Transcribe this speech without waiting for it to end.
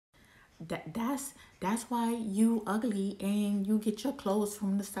That's why you ugly and you get your clothes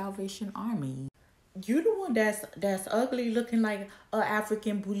from the Salvation Army. You the one that's ugly, looking like a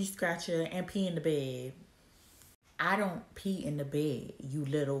African booty scratcher and pee in the bed. I don't pee in the bed, you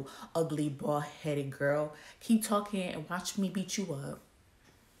little ugly bald headed girl. Keep talking and watch me beat you up.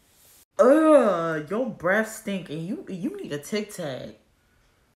 Ugh, your breath stink and you need a Tic Tac.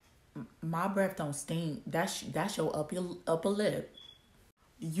 My breath don't stink. That's your upper lip.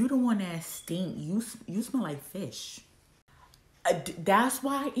 You the one that stink. You smell like fish. That's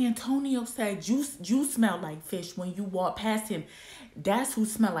why Antonio said you smell like fish when you walk past him. That's who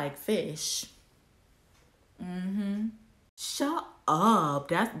smell like fish. Shut up.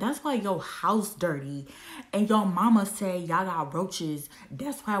 That's why your house dirty. And your mama said y'all got roaches.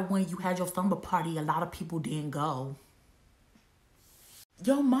 That's why when you had your slumber party, a lot of people didn't go.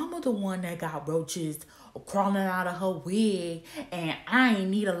 Your mama the one that got roaches crawling out of her wig. And I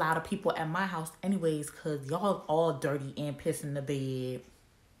ain't need a lot of people at my house anyways, cause y'all all dirty and piss in the bed.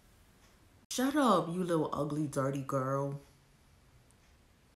 Shut up, you little ugly dirty girl.